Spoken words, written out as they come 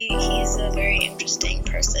a very interesting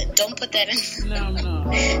person. Don't put that in. No, I'm not.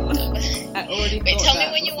 I already Wait, thought tell me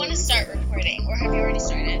that when you before want to you start said it. recording, or have you already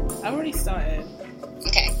started? I've already started.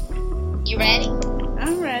 Okay. You ready?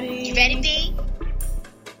 I'm ready. You ready, B?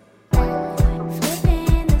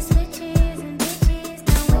 Flipping the switches and bitches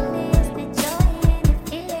don't witness the joy in the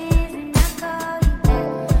feelings, and I call you back.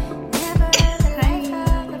 Never the life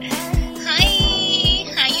of the party. Hi.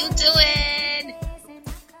 How you doing?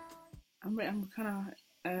 I'm kind of,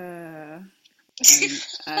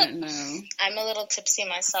 I don't know. I'm a little tipsy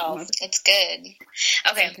myself. Not- It's good.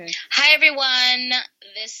 Okay. Okay. Hi, everyone.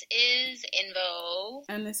 This is Invo,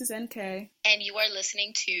 And this is NK. and you are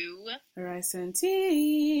listening to... Rice and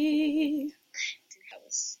tea. That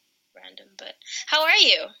was random, but... How are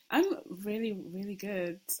you? I'm really, really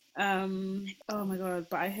good. Oh my god,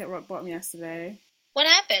 but I hit rock bottom yesterday. What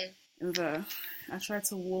happened? I tried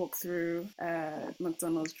to walk through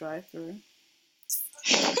McDonald's drive-thru.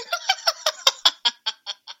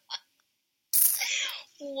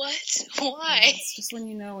 What? Why? It's just when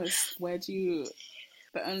you know it's where do you...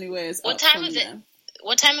 The only way is What up time from of there.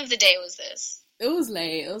 What time of the day was this? It was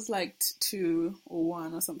late. It was like 2 or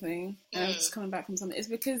 1 or something. And I was just coming back from something. It's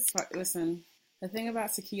because, listen, the thing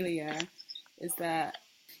about tequila, is that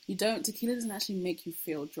tequila doesn't actually make you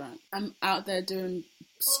feel drunk. I'm out there doing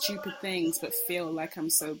stupid things but feel like I'm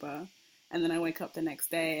sober. And then I wake up the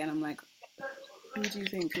next day and I'm like, who do you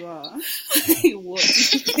think you are? What do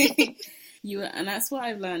you think you are? And that's what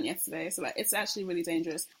I learned yesterday. So, like, it's actually really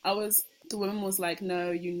dangerous. The woman was like,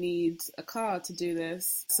 no, you need a car to do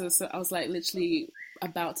this. So I was like literally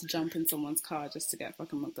about to jump in someone's car just to get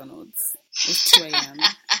fucking McDonald's. It was 2 a.m.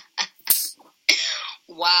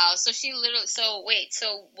 Wow. So she literally... So, wait.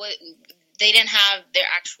 So, what... They didn't have their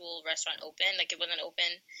actual restaurant open? Like, it wasn't open?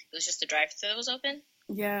 It was just the drive-thru that was open?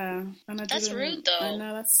 Yeah. And That's rude, though. I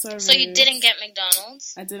know, that's so rude. So you didn't get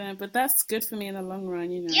McDonald's? I didn't, but that's good for me in the long run,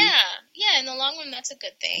 you know. Yeah, in the long run, that's a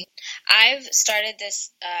good thing. I've started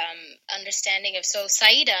this understanding of... So,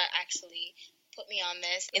 Saida actually put me on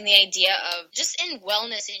this in the idea of just in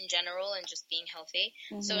wellness in general and just being healthy.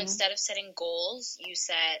 Mm-hmm. So instead of setting goals, you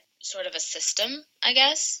set sort of a system, I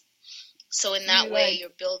guess. So in that way, you're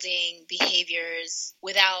building behaviors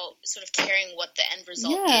without sort of caring what the end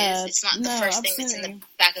result is. It's not the first thing that's in the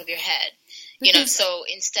back of your head. So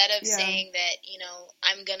instead of saying that,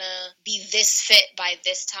 I'm going to be this fit by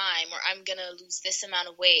this time, or I'm going to lose this amount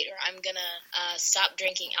of weight, or I'm going to stop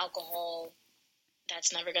drinking alcohol,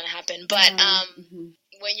 that's never going to happen. But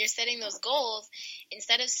when you're setting those goals,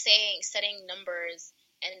 instead of setting numbers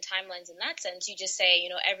and timelines in that sense, you just say,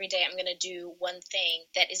 every day I'm going to do one thing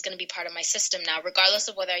that is going to be part of my system now, regardless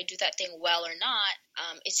of whether I do that thing well or not.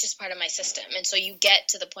 It's just part of my system. And so you get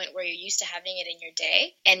to the point where you're used to having it in your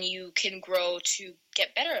day, and you can grow to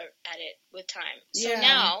get better at it with time. So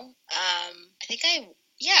now, I think I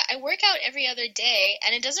work out every other day,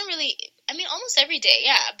 and it doesn't really, almost every day,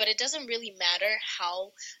 but it doesn't really matter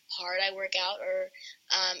how hard I work out or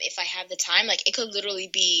if I have the time. Like, it could literally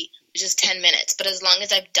be just 10 minutes, but as long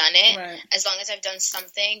as I've done it, as long as I've done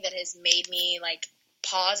something that has made me, like,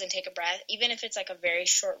 pause and take a breath, even if it's, like, a very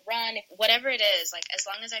short run, whatever it is, like, as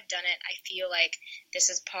long as I've done it, I feel like this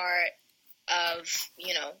is part of,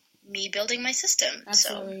 me building my system.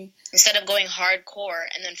 Absolutely. So instead of going hardcore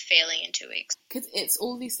and then failing in 2 weeks. Because it's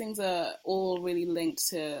all these things are all really linked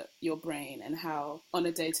to your brain and how on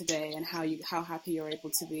a day-to-day and how happy you're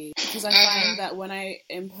able to be. Because I find that when I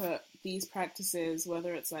input these practices,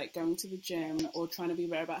 whether it's like going to the gym or trying to be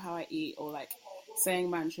aware about how I eat, or like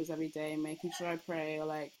saying mantras every day, making sure I pray, or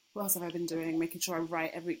like, what else have I been doing? Making sure I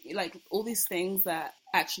write like all these things that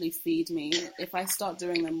actually feed me. If I start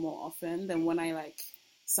doing them more often, then when I like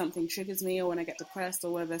something triggers me, or when I get depressed,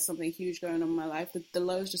 or whether there's something huge going on in my life, the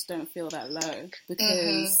lows just don't feel that low,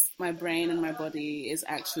 because my brain and my body is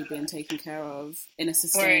actually being taken care of in a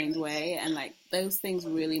sustained way, and like those things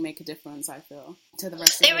really make a difference, I feel, to the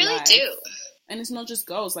rest of your life. They really do. And it's not just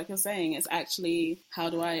goals, like you're saying, it's actually how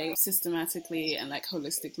do I systematically and like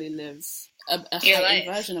holistically live a heightened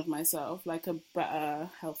version of myself, like a better,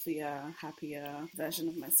 healthier, happier version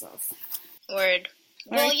of myself. Word.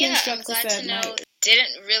 Well, I'm glad to know.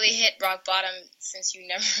 Didn't really hit rock bottom since you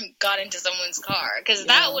never got into someone's car, because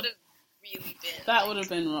that would have really been... That would have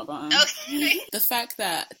been rock bottom. Okay. The fact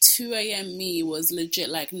that 2 a.m. me was legit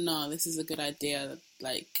like, nah, this is a good idea.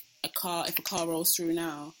 Like, if a car rolls through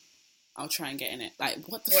now, I'll try and get in it. Like,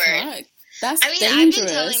 what the fuck? That's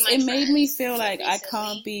dangerous. It made me feel like I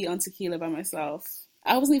can't be on tequila by myself.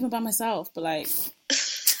 I wasn't even by myself, but like,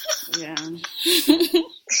 yeah.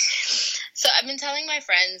 So I've been telling my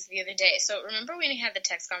friends the other day. So remember when we had the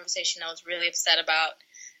text conversation, I was really upset about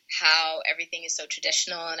how everything is so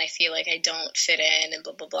traditional and I feel like I don't fit in and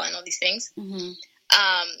blah, blah, blah, and all these things. Mm-hmm.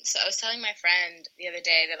 So I was telling my friend the other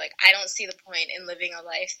day that, like, I don't see the point in living a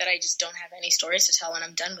life that I just don't have any stories to tell when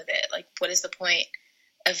I'm done with it. Like, what is the point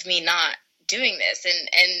of me not doing this?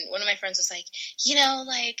 And one of my friends was like,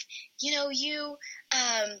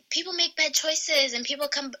 people make bad choices and people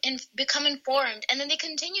become informed, and then they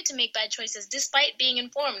continue to make bad choices despite being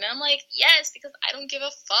informed. And I'm like, yes, because I don't give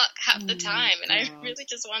a fuck half the time, and I really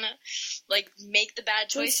just want to, like, make the bad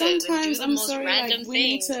choices and do the most random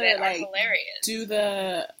things that are hilarious. Do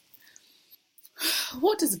the...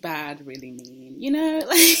 What does bad really mean? You know,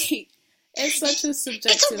 like... It's such a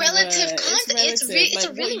subjective It's a relative concept. It's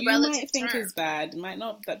a really relative what you might think is bad might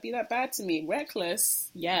not be that bad to me. Reckless,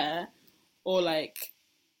 yeah. Or, like,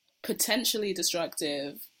 potentially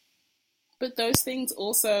destructive. But those things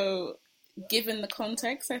also, given the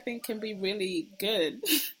context, I think can be really good.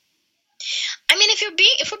 I mean, if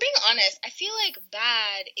we're being honest, I feel like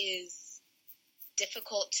bad is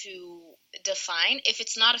difficult to define if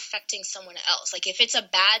it's not affecting someone else. Like, if it's a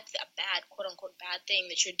bad quote unquote bad thing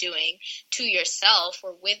that you're doing to yourself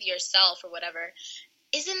or with yourself or whatever,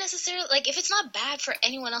 isn't necessarily, like, if it's not bad for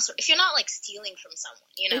anyone else, or if you're not, like, stealing from someone,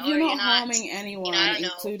 you know, if you're not harming anyone,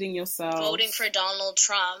 including yourself, voting for Donald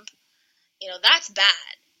Trump, you know, that's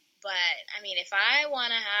bad. But I mean, if I want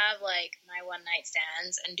to have, like, my one night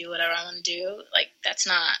stands and do whatever I want to do, like, that's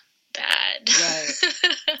not bad. Right.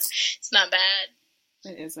 It's not bad.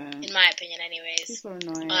 It isn't. In my opinion, anyways. People are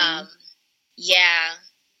annoying. Yeah.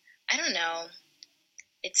 I don't know.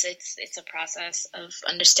 It's a process of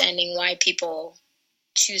understanding why people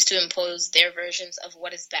choose to impose their versions of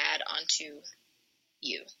what is bad onto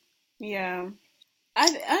you. Yeah. I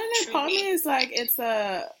don't know, part of me is like, it's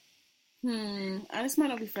a... and this might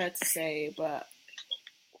not be fair to say, but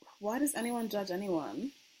why does anyone judge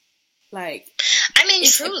anyone? Like... I mean,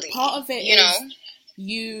 truly. Part of it you is know?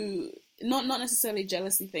 You... Not necessarily a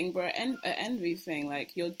jealousy thing, but an envy thing.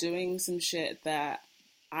 Like, you're doing some shit that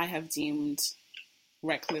I have deemed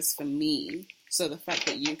reckless for me. So the fact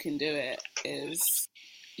that you can do it is,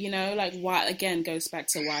 you know, like, why, again, goes back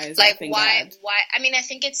to why is that thing bad? Why? I mean, I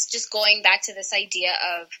think it's just going back to this idea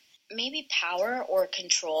of maybe power or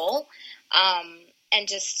control. And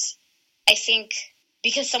just, I think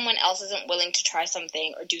because someone else isn't willing to try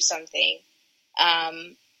something or do something,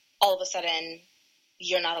 all of a sudden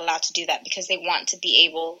you're not allowed to do that because they want to be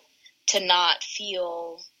able to not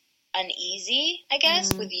feel uneasy, I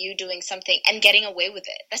guess, with you doing something and getting away with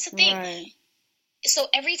it. That's the thing. Right. So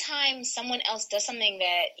every time someone else does something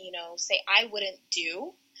that, you know, say I wouldn't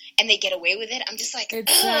do, and they get away with it, I'm just like,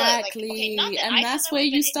 exactly. Like, okay, not that and that's where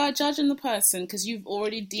you start in... judging the person, because you've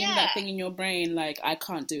already deemed that thing in your brain, like, I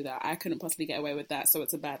can't do that. I couldn't possibly get away with that, so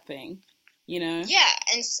it's a bad thing. You know? Yeah,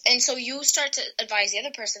 and so you start to advise the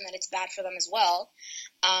other person that it's bad for them as well,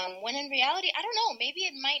 when in reality, I don't know, maybe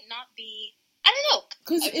it might not be, I don't know.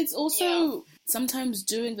 Because it's also, sometimes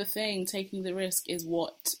doing the thing, taking the risk is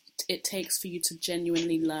what it takes for you to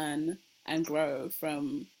genuinely learn and grow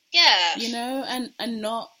from, you know, and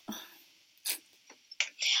not...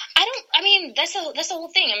 I mean, that's the whole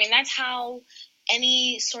thing. I mean, that's how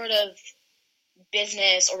any sort of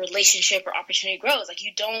business or relationship or opportunity grows. Like,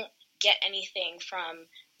 you don't get anything from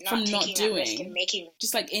not taking that risk and making...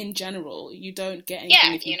 Just like in general, you don't get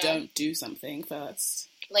anything if you don't do something first.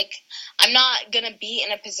 Like, I'm not going to be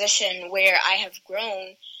in a position where I have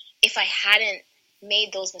grown if I hadn't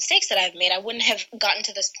made those mistakes that I've made. I wouldn't have gotten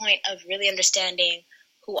to this point of really understanding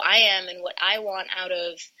who I am and what I want out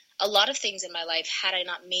of a lot of things in my life had I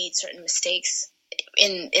not made certain mistakes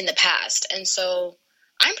in the past. And so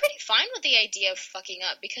I'm pretty fine with the idea of fucking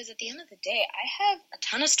up, because at the end of the day, I have a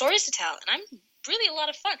ton of stories to tell, and I'm really a lot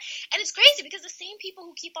of fun. And it's crazy because the same people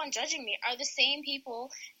who keep on judging me are the same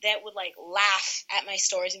people that would, like, laugh at my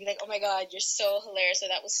stories and be like, oh my god, you're so hilarious, or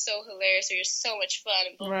that was so hilarious, or you're so much fun,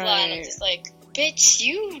 and blah, blah, blah. And I'm just like, bitch,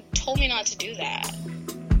 you told me not to do that.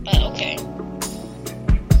 But okay.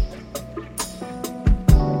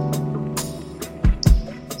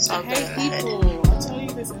 I hate people. I'll tell you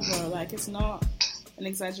this as well. Like, it's not an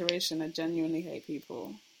exaggeration. I genuinely hate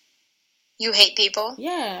people. You hate people?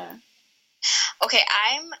 Yeah. Okay,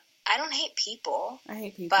 I don't hate people. I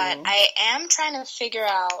hate people. But I am trying to figure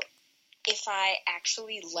out if I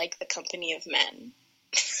actually like the company of men.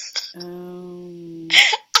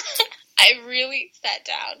 I really sat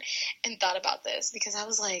down and thought about this, because I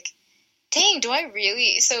was like, dang, do I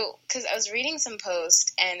really? So, because I was reading some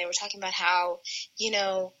post and they were talking about how, you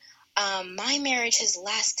know, my marriage has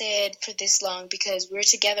lasted for this long because we're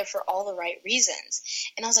together for all the right reasons.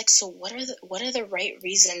 And I was like, so what are the right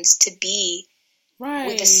reasons to be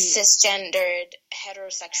with a cisgendered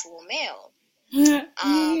heterosexual male. That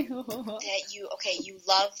you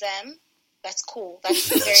love them. That's cool. That's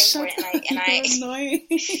very important. And I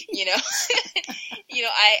you know,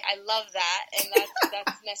 I love that, and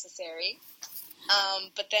that's necessary.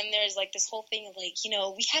 But then there's like this whole thing of like,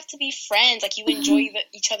 we have to be friends. Like, you enjoy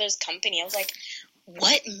each other's company. I was like,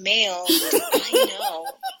 what male do I know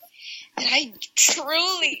that I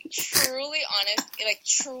truly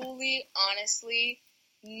honestly,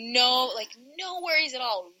 no worries at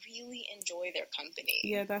all, really enjoy their company?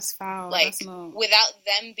 Yeah, that's foul. Like, that's not... without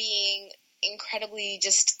them being incredibly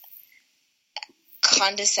just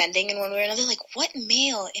condescending in one way or another. Like, what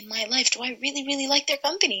male in my life do I really, really like their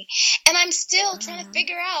company? And I'm still trying to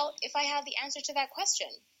figure out if I have the answer to that question.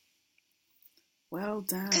 Well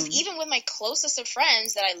done. Because even with my closest of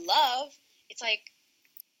friends that I love, it's like,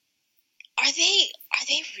 are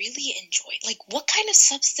they really enjoyed? Like, what kind of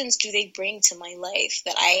substance do they bring to my life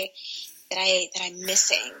that I'm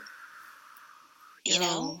missing? You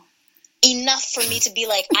know? Enough for me to be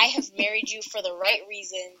like, I have married you for the right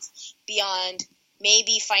reasons, beyond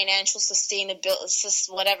maybe financial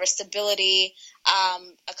sustainability, stability, a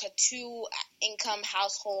 2-income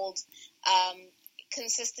household,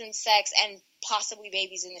 consistent sex, and possibly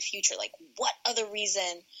babies in the future. Like, what other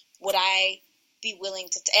reason would I be willing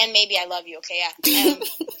to, and maybe I love you, okay, yeah.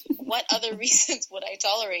 What other reasons would I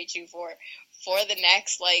tolerate you for the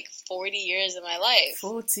next, 40 years of my life?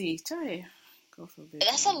 40, try. God forbid.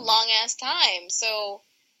 That's a long ass time. So,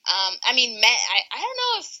 I don't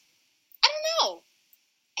know.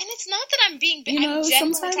 And it's not that I'm being, I'm genuinely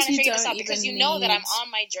trying to figure this out, because that I'm on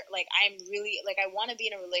my, I'm really, I want to be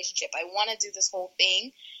in a relationship. I want to do this whole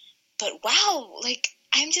thing. But wow,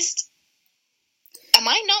 I'm just, am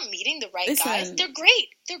I not meeting the right guys? They're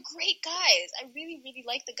great. They're great guys. I really, really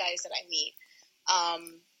like the guys that I meet.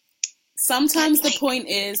 Sometimes the point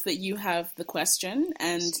is that you have the question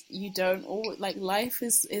and you don't life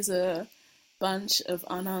is a bunch of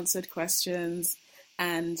unanswered questions,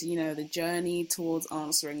 and the journey towards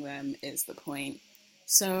answering them is the point.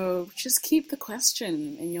 So just keep the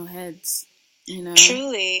question in your heads,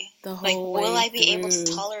 truly, the whole way will I be through. Able to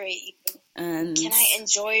tolerate you? And can I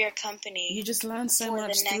enjoy your company? You just learn so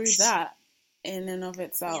much through that in and of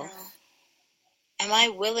itself. Am I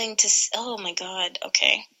willing to, oh my God,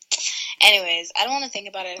 okay. Anyways, I don't want to think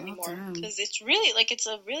about it anymore, because it's really, it's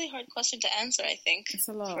a really hard question to answer, I think. It's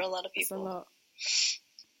a lot. For a lot of people. It's a lot.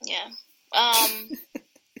 Yeah.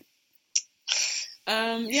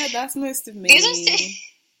 Yeah, that's most of me.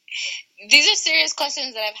 These are serious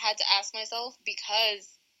questions that I've had to ask myself because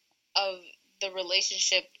of the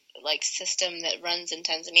relationship, system that runs in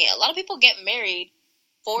Tanzania. A lot of people get married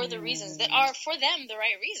for the reasons that are, for them, the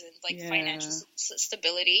right reasons, financial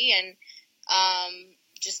stability and,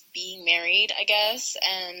 just being married, I guess,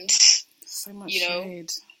 and so much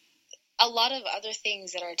shade. A lot of other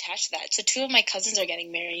things that are attached to that. So 2 of my cousins are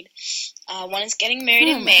getting married. One is getting married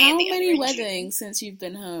in May. How many weddings since you've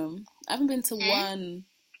been home? I haven't been to one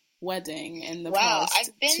wedding in the past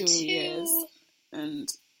I've been 2 years, and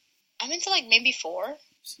I've been to maybe 4.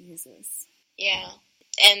 Jesus. Yeah,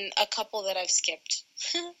 and a couple that I've skipped.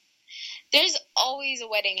 There's always a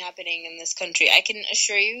wedding happening in this country. I can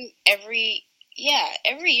assure you, every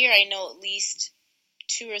year I know at least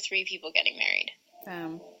 2 or 3 people getting married.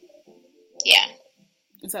 Damn. Yeah.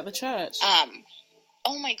 Is that the church?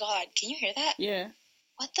 Oh my God, can you hear that? Yeah.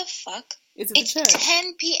 What the fuck? It's the church.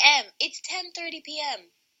 10 p.m. It's 10:30 p.m.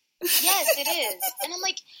 Yes, it is. And I'm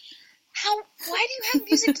like, why do you have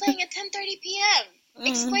music playing at 10:30 p.m.?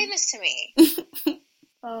 Explain this to me.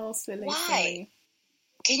 Oh, silly. Why? Silly.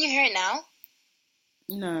 Can you hear it now?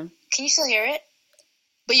 No. Can you still hear it?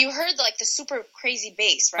 But you heard the super crazy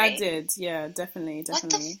bass, right? I did, yeah, definitely. What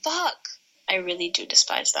the fuck? I really do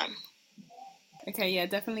despise them. Okay, yeah,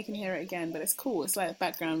 definitely can hear it again, but it's cool. It's like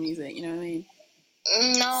background music, you know what I mean?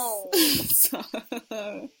 No.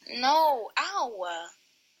 No. Ow.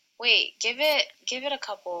 Wait, give it a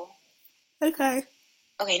couple. Okay.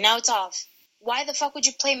 Okay, now it's off. Why the fuck would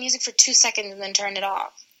you play music for 2 seconds and then turn it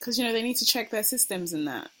off? Because, they need to check their systems and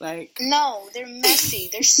that. No, they're messy.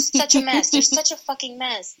 They're such a mess. They're such a fucking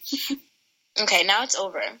mess. Okay, now it's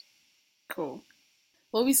over. Cool.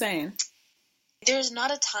 What are we saying? There's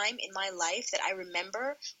not a time in my life that I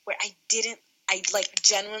remember where I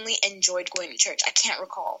genuinely enjoyed going to church. I can't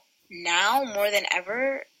recall. Now, more than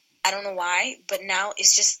ever, I don't know why, but now it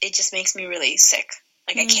just makes me really sick.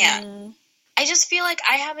 I can't. I just feel like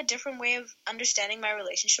I have a different way of understanding my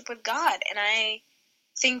relationship with God, and I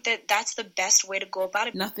think that that's the best way to go about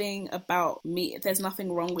it. Nothing about me. There's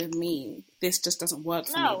nothing wrong with me. This just doesn't work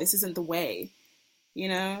for me. This isn't the way,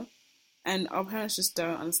 And our parents just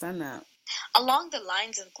don't understand that. Along the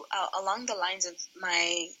lines of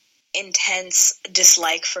my intense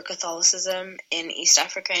dislike for Catholicism in East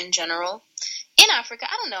Africa in general. In Africa,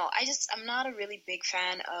 I don't know. I'm not a really big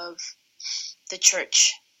fan of the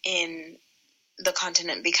church in the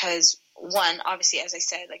continent because, one, obviously, as I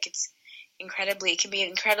said, like it can be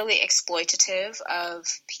incredibly exploitative of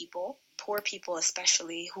people, poor people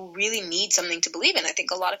especially, who really need something to believe in. I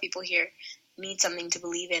think a lot of people here need something to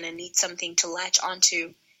believe in and need something to latch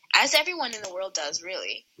onto, as everyone in the world does,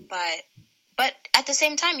 really. But at the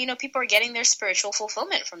same time, people are getting their spiritual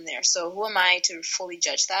fulfillment from there. So who am I to fully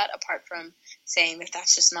judge that, apart from saying that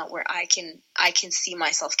that's just not where I can see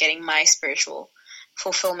myself getting my spiritual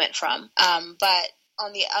fulfillment from. But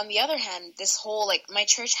on the other hand, this whole, like, my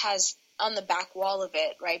church has on the back wall of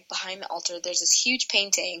it, right behind the altar, there's this huge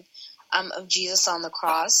painting of Jesus on the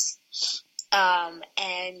cross,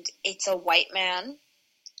 and it's a white man,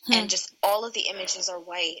 and just all of the images are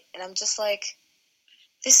white, and I'm just like,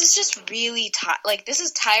 this is just really this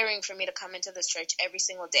is tiring for me to come into this church every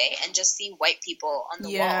single day and just see white people on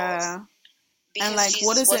the walls. And like,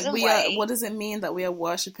 what does it mean that we are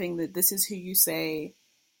worshiping that this is who you say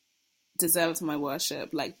deserves my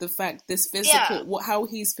worship? Like, the fact this physical, how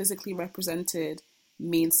he's physically represented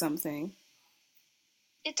means something.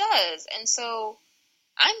 It does. And so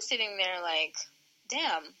I'm sitting there like,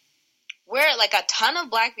 damn, we're like a ton of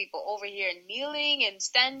black people over here kneeling and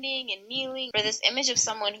standing and kneeling for this image of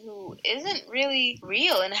someone who isn't really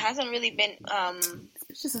real and hasn't really been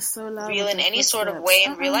so real in any sort of way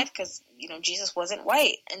in real life, because Jesus wasn't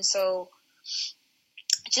white. And so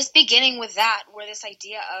just beginning with that, where this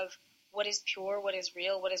idea of what is pure, what is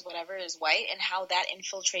real, what is whatever is white, and how that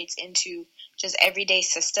infiltrates into just everyday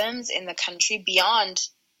systems in the country beyond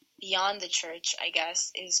the church, I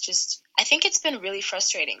guess, is just, I think it's been really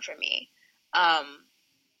frustrating for me.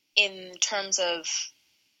 In terms of,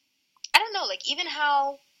 I don't know, like, even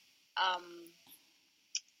how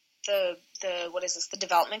the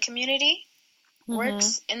development community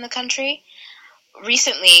works in the country.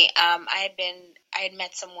 Recently, I had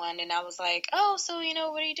met someone, and I was like, oh, so, what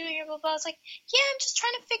are you doing here, blah, blah. I was like, yeah, I'm just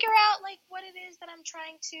trying to figure out, like, what it is that I'm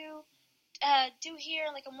trying to do here.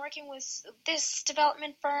 Like, I'm working with this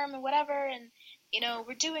development firm and whatever, and,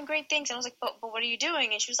 we're doing great things. And I was like, but what are you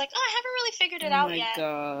doing? And she was like, oh, I haven't really figured it out yet.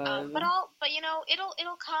 God. But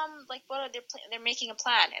it'll come, like, they're making a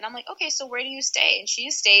plan. And I'm like, okay, so where do you stay? And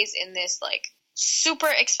she stays in this, like, super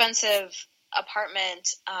expensive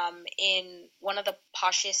apartment in one of the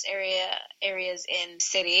poshest areas in the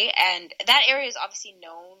city, and that area is obviously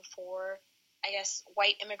known for, I guess,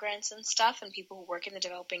 white immigrants and stuff and people who work in the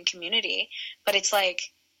developing community. But it's like,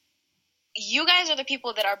 you guys are the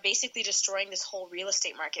people that are basically destroying this whole real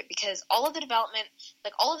estate market, because all of the development,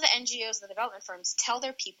 like all of the NGOs and the development firms tell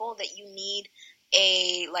their people that you need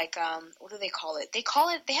a, like, what do they call it? They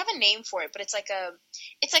have a name for it, but it's like a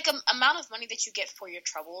amount of money that you get for your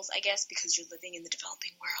troubles, I guess, because you're living in the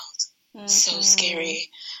developing world. So scary.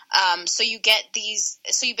 So you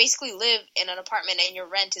basically live in an apartment and your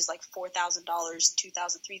rent is like $4,000, $2,000,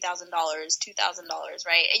 $3,000, $2,000,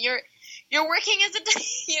 right? And you're working as a,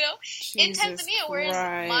 in Tanzania, whereas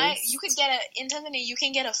in Tanzania you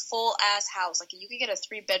can get a full ass house, like you can get a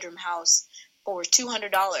 3-bedroom house for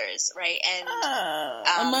 $200, right? And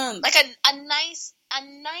a month, like a nice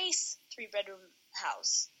 3-bedroom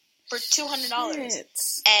house for $200,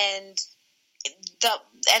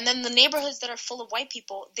 and then the neighborhoods that are full of white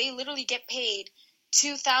people, they literally get paid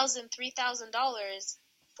 $2,000, $3,000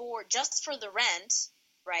 just for the rent,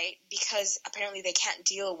 right? Because apparently they can't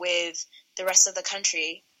deal with the rest of the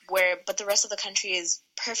country, but the rest of the country is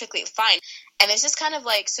perfectly fine. And it's just kind of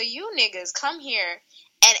like, so you niggas come here,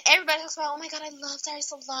 and everybody talks about, oh my god, I love Dar es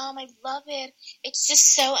Salaam, I love it. It's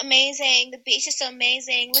just so amazing. The beach is so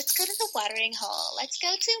amazing. Let's go to the watering hole. Let's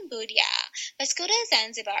go to Mbudia. Let's go to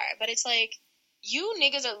Zanzibar. But it's like, you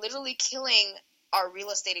niggas are literally killing our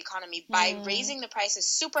real estate economy by raising the prices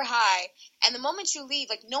super high. And the moment you leave,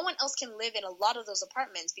 like, no one else can live in a lot of those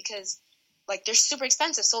apartments because, like, they're super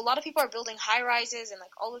expensive. So a lot of people are building high rises and,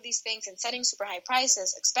 like, all of these things and setting super high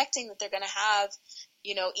prices, expecting that they're going to have,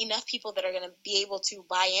 enough people that are going to be able to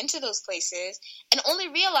buy into those places, and only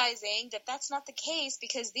realizing that that's not the case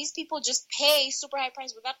because these people just pay super high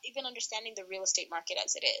price without even understanding the real estate market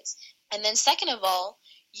as it is. And then second of all,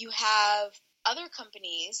 you have other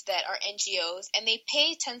companies that are NGOs, and they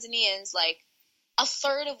pay Tanzanians like a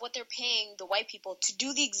third of what they're paying the white people to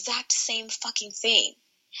do the exact same fucking thing.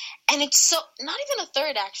 And it's so, not even a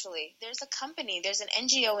third, actually. There's an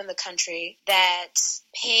NGO in the country that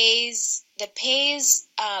pays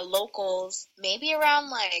locals maybe around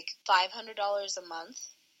like $500 a month.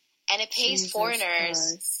 and it pays Jesus foreigners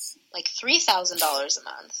Christ. like $3,000 a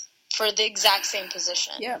month for the exact same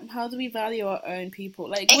position. Yeah, how do we value our own people?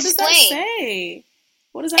 Like, Explain. what does that say?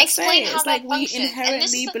 What does that Explain say? how It's like that we functions.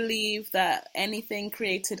 inherently believe that anything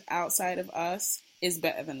created outside of us is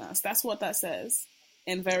better than us. That's what that says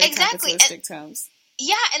in very capitalistic terms.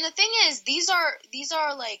 Yeah, and the thing is, these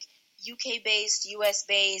are like UK-based,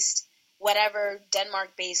 US-based, whatever,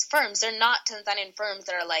 Denmark-based firms. They're not Tanzanian firms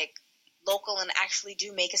that are like local and actually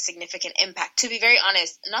do make a significant impact. To be very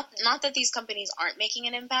honest, not that these companies aren't making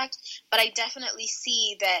an impact, but I definitely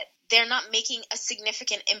see that they're not making a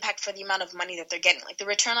significant impact for the amount of money that they're getting. Like, the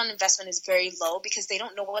return on investment is very low because they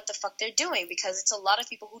don't know what the fuck they're doing, because it's a lot of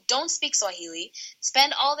people who don't speak Swahili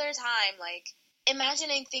spend all their time like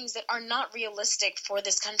imagining things that are not realistic for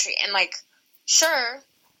this country. And like, sure,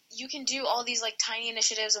 you can do all these like tiny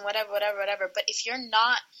initiatives and whatever, but if you're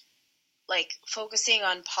not like focusing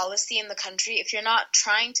on policy in the country, if you're not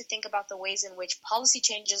trying to think about the ways in which policy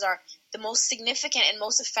changes are the most significant and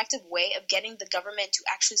most effective way of getting the government to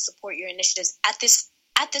actually support your initiatives at this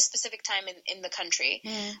specific time in the country,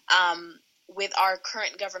 with our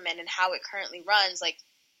current government and how it currently runs, like,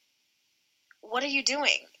 what are you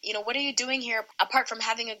doing? You know, what are you doing here apart from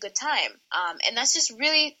having a good time? And that's just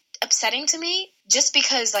really upsetting to me, just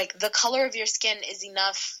because like the color of your skin is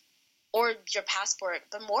enough, or your passport,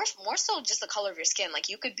 but more so just the color of your skin. Like,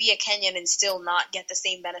 you could be a Kenyan and still not get the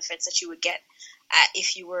same benefits that you would get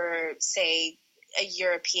if you were, say, a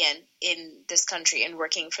European in this country and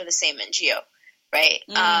working for the same NGO, right?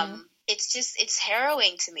 It's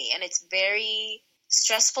harrowing to me, and it's very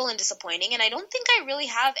stressful and disappointing, and I don't think I really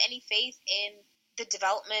have any faith in the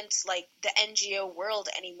development, like, the NGO world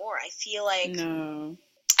anymore. I feel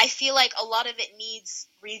like a lot of it needs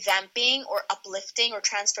revamping or uplifting or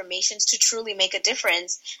transformations to truly make a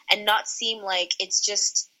difference, and not seem like it's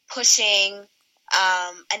just pushing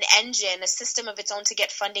an engine, a system of its own to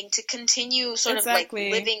get funding to continue sort of like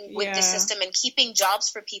living with the system and keeping jobs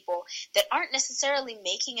for people that aren't necessarily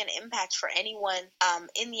making an impact for anyone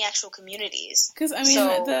in the actual communities. Because I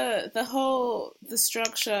mean, the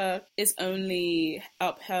structure is only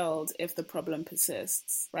upheld if the problem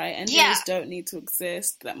persists, right? And NGOs don't need to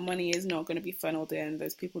exist. That money is not going to be funneled in.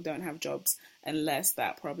 Those people don't have jobs unless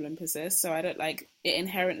that problem persists. So I don't like it.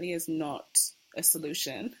 Inherently is not a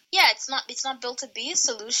solution. Yeah, it's not built to be a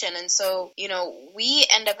solution. And so, you know, we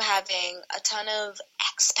end up having a ton of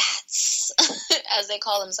expats, as they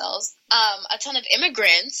call themselves, a ton of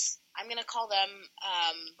immigrants. I'm going to call them,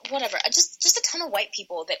 whatever, just a ton of white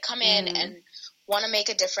people that come in and want to make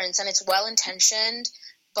a difference, and it's well-intentioned,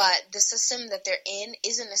 but the system that they're in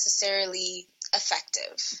isn't necessarily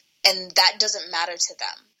effective, and that doesn't matter to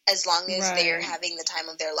them, as long as they're having the time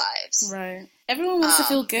of their lives. Right. Everyone wants to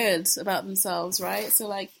feel good about themselves, right? So,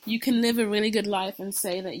 like, you can live a really good life and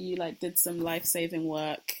say that you, like, did some life-saving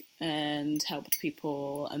work and helped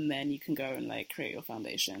people, and then you can go and, like, create your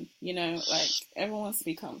foundation. You know, like, everyone wants to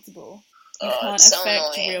be comfortable. You can't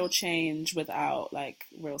affect real change without, like,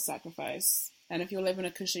 real sacrifice. And if you're living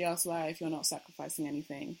a cushy-ass life, you're not sacrificing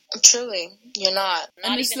anything. Truly, you're not.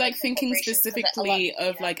 And it's like thinking specifically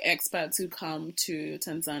of like expats who come to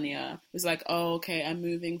Tanzania. It's like, oh, okay, I'm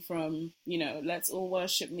moving from, you know, let's all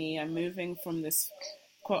worship me. I'm moving from this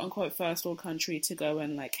quote-unquote first world country to go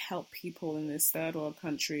and like help people in this third world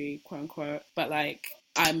country, quote-unquote. But like,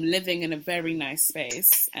 I'm living in a very nice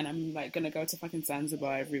space, and I'm like gonna go to fucking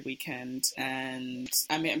Zanzibar every weekend, and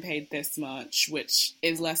I'm getting paid this much, which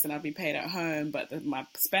is less than I'd be paid at home, but my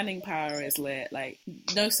spending power is lit. Like,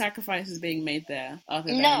 no sacrifice is being made there,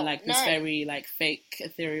 other than this very like fake,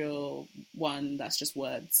 ethereal one that's just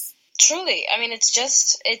words. Truly, I mean, it's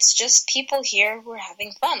just people here who are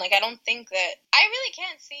having fun. Like, I don't think that, I really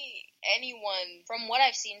can't see anyone, from what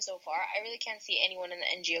I've seen so far, I really can't see anyone in the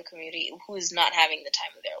NGO community who is not having the time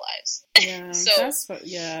of their lives. Yeah, so, that's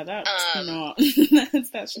not,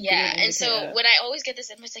 that's yeah, and so when I always get this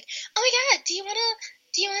info, it's like, oh my god, do you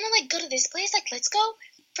wanna like go to this place? Like, let's go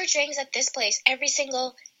for drinks at this place every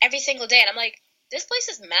single day. And I'm like, this place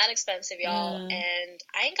is mad expensive, y'all, and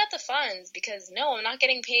I ain't got the funds because, no, I'm not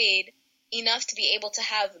getting paid enough to be able to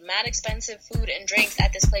have mad expensive food and drinks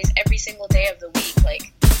at this place every single day of the week.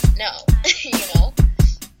 Like, no, you know?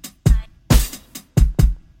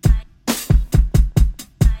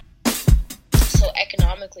 So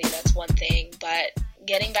economically, that's one thing, but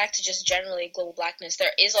getting back to just generally global blackness,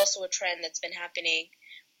 there is also a trend that's been happening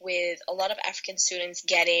with a lot of African students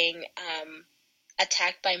getting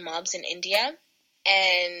attacked by mobs in India.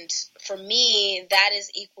 And for me, that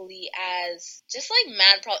is equally as just like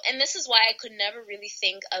mad problem. And this is why I could never really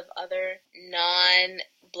think of other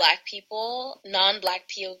Black people, non-Black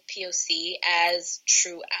POC, as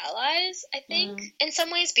true allies, I think, in some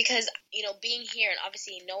ways, because, you know, being here and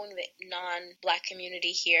obviously knowing the non-Black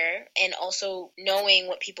community here, and also knowing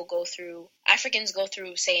what people go through, Africans go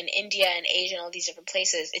through, say, in India and Asia and all these different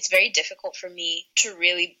places, it's very difficult for me to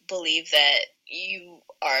really believe that you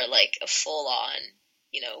are, like, a full-on,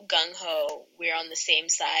 you know, gung-ho, we're on the same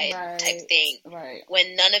side type thing. Right.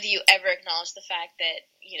 When none of you ever acknowledge the fact that,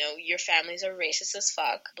 you know, your families are racist as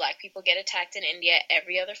fuck. Black people get attacked in India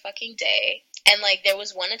every other fucking day. And, like, there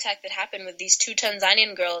was one attack that happened with these 2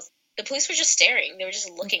 Tanzanian girls. The police were just staring. They were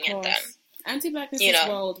just looking at them. Anti-Blackness is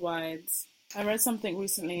worldwide. I read something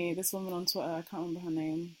recently, this woman on Twitter, I can't remember her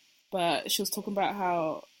name, but she was talking about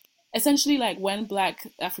how, essentially, like, when Black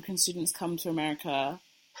African students come to America,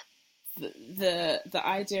 the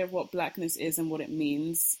idea of what Blackness is and what it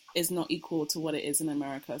means is not equal to what it is in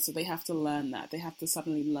America. So they have to learn that. They have to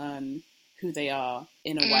suddenly learn who they are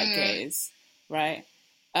in a white gaze, right?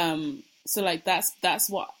 So, like, that's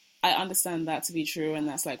what I understand that to be true, and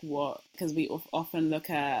that's like what, because we often look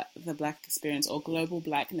at the Black experience or global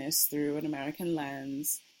Blackness through an American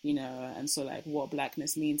lens, you know, and so, like, what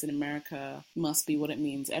Blackness means in America must be what it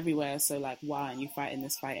means everywhere. So, like, why aren't you fighting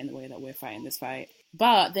this fight in the way that we're fighting this fight?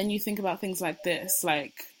 But then you think about things like this,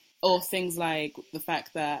 like, or things like the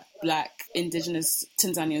fact that Black indigenous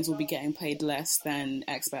Tanzanians will be getting paid less than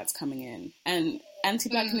expats coming in. And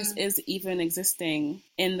anti-Blackness is even existing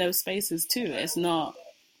in those spaces too. It's not,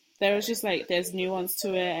 there is just, like, there's nuance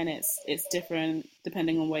to it, and it's different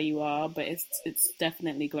depending on where you are, but it's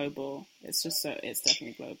definitely global. It's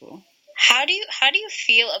definitely global. How do you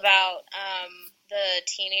feel about the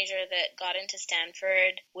teenager that got into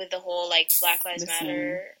Stanford with the whole, like, Black Lives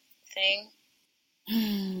Matter thing?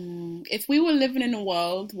 If we were living in a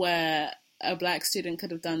world where a Black student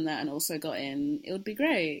could have done that and also got in, it would be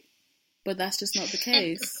great. But that's just not the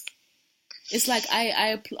case. It's like,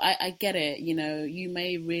 I get it, you know, you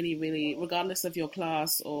may really, really, regardless of your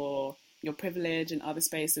class or your privilege in other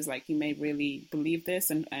spaces, like, you may really believe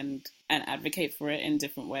this and advocate for it in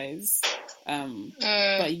different ways.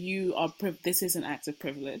 But you are, this is an act of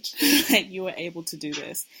privilege. Like, you were able to do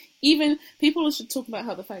this. Even people should talk about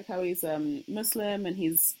how he's Muslim and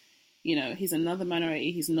he's, you know, he's another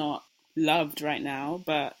minority. He's not loved right now,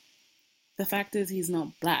 but the fact is he's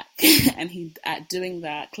not Black. And he, at doing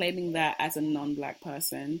that, claiming that as a non-Black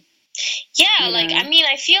person. Yeah, like, I mean,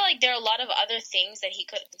 I feel like there are a lot of other things that he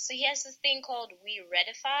could... So he has this thing called We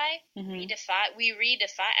Redefy. We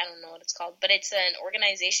Redefy, I don't know what it's called, but it's an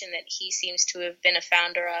organization that he seems to have been a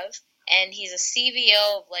founder of. And he's a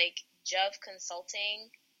CVO of, like, Jove Consulting,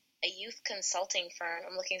 a youth consulting firm.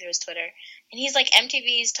 I'm looking through his Twitter. And he's, like,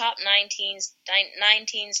 MTV's top 9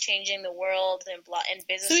 teens changing the world and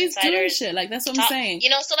Business Insider's. So he's doing shit, like, that's what I'm saying.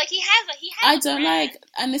 You know, so, like, he has I don't like,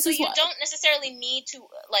 and this so is you what... don't necessarily need to,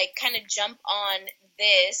 like, kind of jump on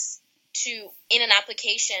this in an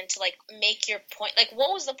application to, like, make your point. Like,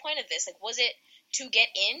 what was the point of this? Like, was it to get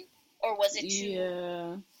in? Or was it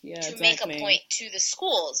to exactly. make a point to the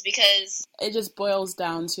schools? Because it just boils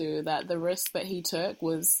down to that the risk that he took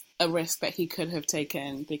was a risk that he could have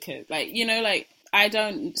taken because, like, you know, like, I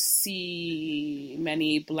don't see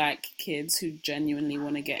many Black kids who genuinely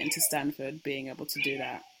want to get into Stanford being able to do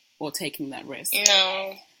that or taking that risk.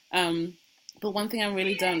 No. But one thing I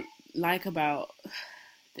really don't like about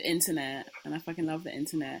the internet, and I fucking love the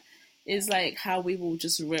internet, is, like, how we will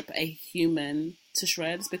just rip a human to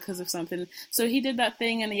shreds because of something. So he did that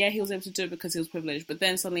thing, and he was able to do it because he was privileged, but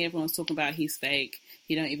then suddenly everyone's talking about he's fake,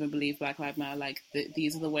 he don't even believe Black Lives Matter. Like,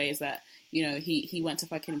 these are the ways that, you know, he went to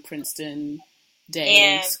fucking Princeton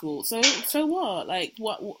day school. So what? Like,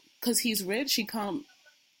 what? Because he's rich, he can't,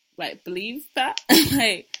 like, believe that?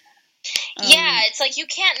 Like, yeah, it's like you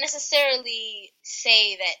can't necessarily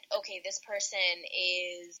say that, okay, this person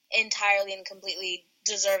is entirely and completely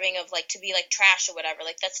deserving of, like, to be, like, trash or whatever.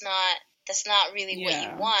 Like, that's not really what you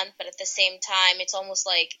want, but at the same time, it's almost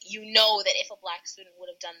like, you know, that if a Black student would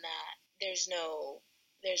have done that, there's no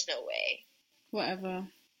way. Whatever.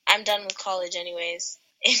 I'm done with college anyways.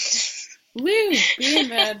 Woo! Being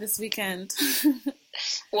there this weekend.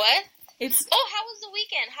 What? How was the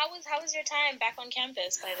weekend? How was your time back on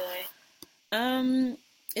campus, by the way?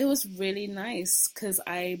 It was really nice, because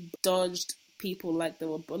I dodged people like there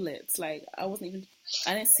were bullets. Like, I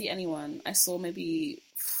didn't see anyone. I saw maybe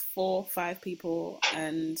 4 or 5 people,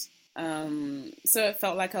 and so it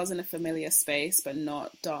felt like I was in a familiar space, but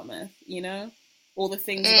not Dartmouth, you know? All the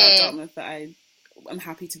things about Dartmouth that I'm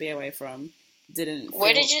happy to be away from didn't.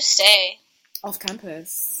 Where did you stay? Off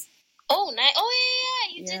campus. Oh, nice. Oh,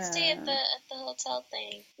 yeah. You did stay at the hotel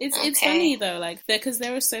thing. It's funny though, like, because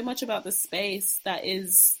there is so much about the space that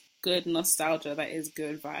is good nostalgia, that is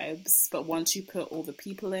good vibes. But once you put all the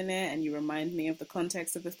people in it and you remind me of the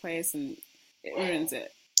context of this place, and it ruins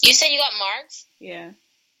it. You said you got margs? Yeah.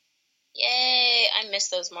 Yay! I miss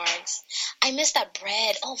those margs. I miss that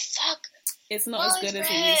bread. Oh fuck! It's not as good as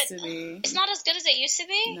it used to be. It's not as good as it used to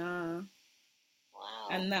be? No. Wow.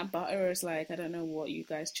 And that butter is like, I don't know what you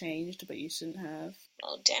guys changed, but you shouldn't have.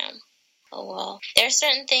 Oh, damn. Oh, well. There are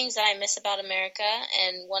certain things that I miss about America,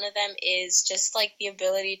 and one of them is just, like, the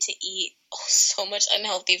ability to eat so much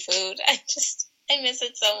unhealthy food. I miss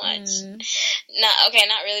it so much.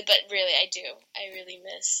 Not really, but really, I do. I really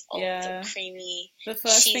miss all of the creamy, the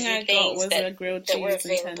first thing I got was a grilled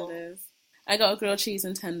cheese and tenders. I got a grilled cheese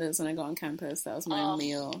and tenders when I got on campus. That was my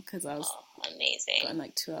meal, because I was amazing. Gotten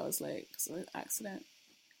like 2 hours late because of an accident.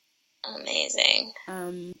 Amazing.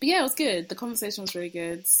 But yeah, it was good. The conversation was really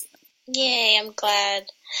good. Yay, I'm glad.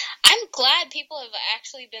 I'm glad people have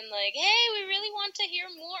actually been like, hey, we really want to hear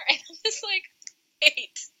more. And I'm just like,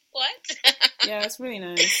 wait, what? Yeah, it's really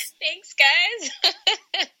nice. Thanks, guys.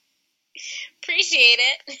 Appreciate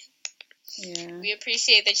it. Yeah. We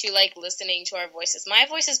appreciate that you like listening to our voices. My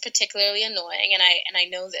voice is particularly annoying, and I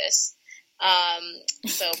know this.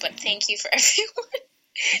 But thank you for everyone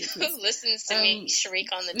who listens to me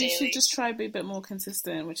shriek on the daily. We should just try to be a bit more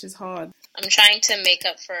consistent, which is hard. I'm trying to make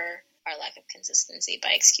up for our lack of consistency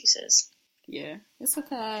by excuses. Yeah, it's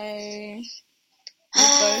okay.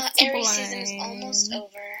 Aries season is almost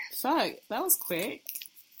over. Fuck, that was quick.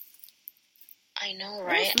 I know,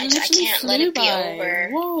 right? I can't let it be over.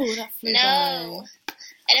 Whoa, that flew by.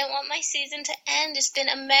 I don't want my season to end. It's been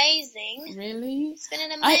amazing. Really? It's been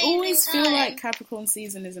an amazing I always time. feel like Capricorn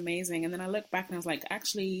season is amazing, and then I look back and I was like,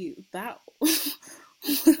 actually, that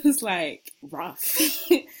was like rough.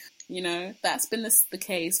 You know, that's been the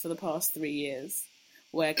case for the past 3 years,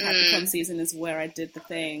 where Capricorn season is where I did the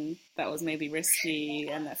thing that was maybe risky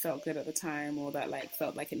and that felt good at the time, or that like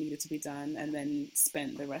felt like it needed to be done, and then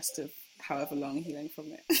spent the rest of however long healing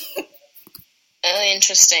from it. Oh,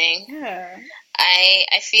 interesting. Yeah.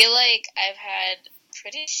 I feel like I've had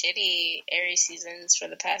pretty shitty Aries seasons for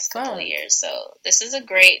the past couple of years, so this is a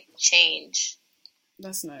great change.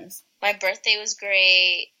 That's nice. My birthday was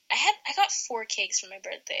great. I got 4 cakes for my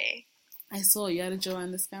birthday. I saw you had a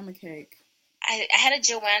Joanne the Scammer cake. I had a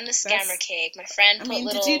Joanne the Scammer cake. My friend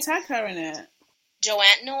did you tag her in it?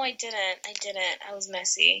 Joanne? No, I didn't. I was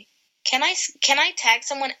messy. Can I tag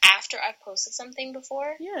someone after I've posted something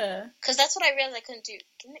before? Yeah. Because that's what I realized I couldn't do.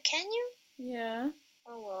 Can you? Yeah.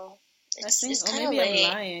 Oh, well. It's kind of late.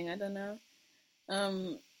 I'm lying. I don't know.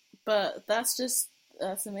 But that's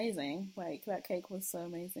amazing. Like, that cake was so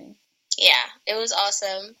amazing. Yeah, it was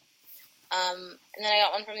awesome. And then I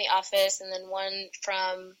got one from the office, and then one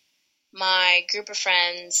from my group of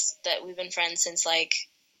friends that we've been friends since, like,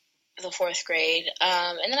 the 4th grade.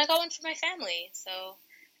 And then I got one for my family, so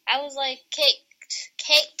I was, like,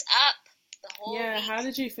 caked up the whole week. How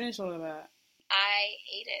did you finish all of that? I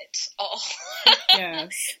ate it all.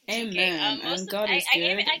 Yes. Amen. And God is good.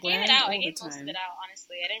 I gave it out. I gave most of it out,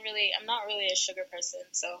 honestly. I'm not really a sugar person,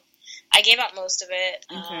 so I gave out most of it.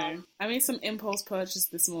 Okay. I made some impulse purchase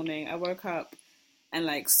this morning. I woke up and,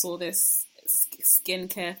 like, saw this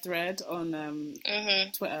skincare thread on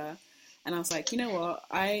Twitter. And I was like, you know what?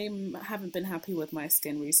 I haven't been happy with my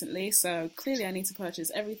skin recently, so clearly I need to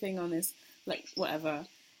purchase everything on this, like, whatever.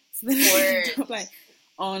 So then I like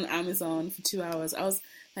on Amazon for 2 hours. I was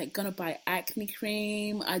like gonna buy acne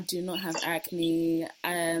cream. I do not have acne,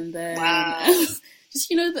 and then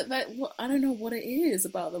just I don't know what it is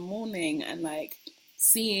about the morning and like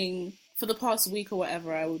seeing for the past week or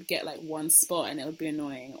whatever. I would get like one spot and it would be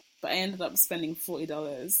annoying, but I ended up spending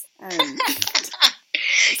 $40 and.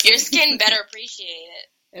 Your skin better appreciate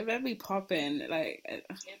it. It better be popping. Like, it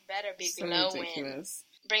better be so glowing. Ridiculous.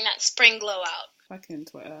 Bring that spring glow out. Fucking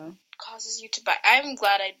Twitter. Causes you to buy. I'm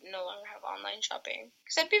glad I no longer have online shopping.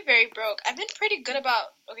 Because I'd be very broke. I've been pretty good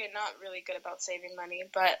about, not really good about saving money,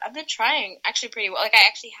 but I've been trying actually pretty well. Like, I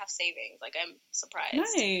actually have savings. Like, I'm surprised.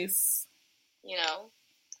 Nice. You know?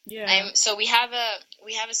 Yeah. So we have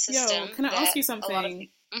a system. Yo, can I ask you something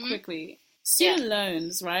quickly? Student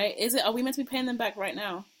loans, right? Are we meant to be paying them back right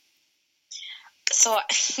now? So,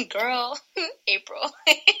 girl, April.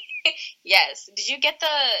 Yes. Did you get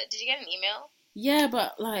an email? Yeah,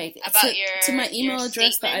 but like about to my email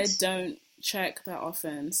address statement? that I don't check that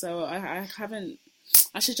often, so I haven't.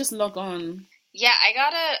 I should just log on. Yeah, I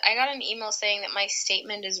got an email saying that my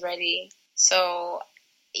statement is ready. So,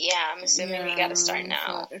 yeah, I'm assuming we got to start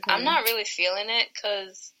now. Okay. I'm not really feeling it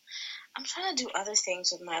because I'm trying to do other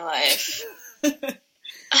things with my life.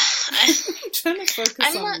 I'm trying to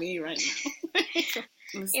focus on me right now.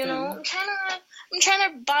 You know, I'm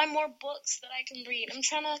trying to buy more books that I can read. I'm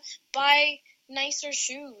trying to buy nicer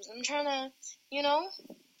shoes. I'm trying to, you know,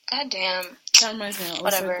 goddamn. That reminds me. Also,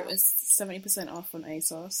 whatever. It's 70% off on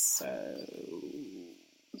ASOS. So,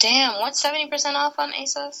 damn, what's 70% off on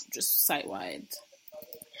ASOS? Just site wide.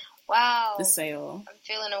 Wow. The sale. I'm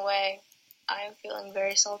feeling away. I am feeling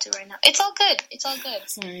very salty right now. It's all good. It's all good.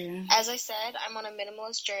 Sorry. As I said, I'm on a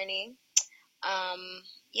minimalist journey.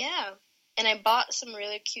 Yeah. And I bought some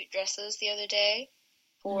really cute dresses the other day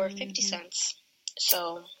for 50 cents.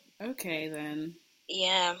 So. Okay, then.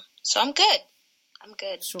 Yeah. So I'm good. I'm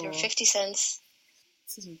good. Sure. They're 50 cents.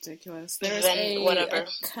 This is ridiculous. There is whatever.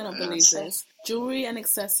 I cannot believe this. Jewelry and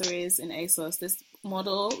accessories in ASOS. This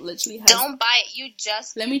model literally has... Don't buy it. You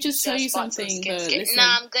just... Let me just tell you bought something, some though. Listen,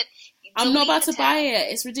 nah, I'm good. I'm not about to buy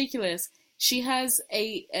it. It's ridiculous. She has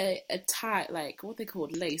a tie, like, what they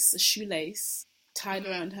called lace, a shoelace, tied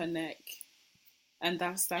around her neck. And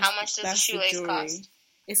that's how much does a shoelace cost?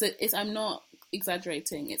 It's I'm not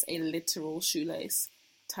exaggerating. It's a literal shoelace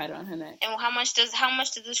tied around her neck. And how much does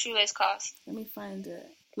the shoelace cost? Let me find it.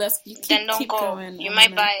 Then don't go. Going. You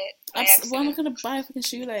might buy it. Well, I'm not gonna buy a fucking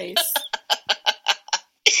shoelace.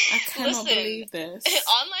 I cannot believe this.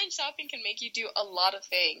 Online shopping can make you do a lot of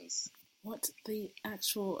things. What the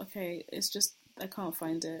actual... Okay, it's just... I can't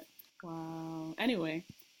find it. Wow. Anyway.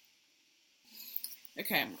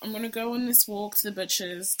 Okay, I'm gonna go on this walk to the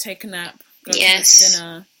butcher's, take a nap, go to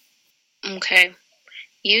dinner. Okay.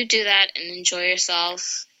 You do that and enjoy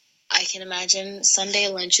yourself. I can imagine Sunday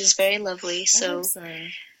lunch is very lovely, so... I hope so.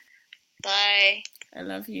 Bye. I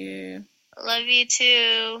love you. Love you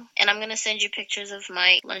too. And I'm gonna send you pictures of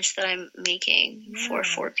my lunch that I'm making for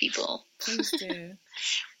 4 people. Please do.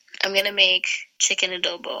 I'm gonna make chicken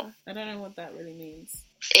adobo. I don't know what that really means.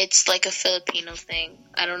 It's like a Filipino thing.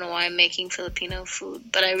 I don't know why I'm making Filipino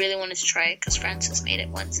food, but I really wanted to try it because Francis made it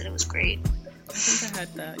once and it was great. I think I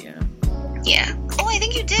had that, yeah. Yeah. Oh, I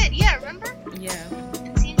think you did. Yeah, remember? Yeah.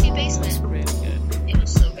 In CNG Basement. It was really good. It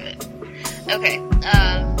was so good. Okay.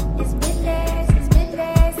 It's midday.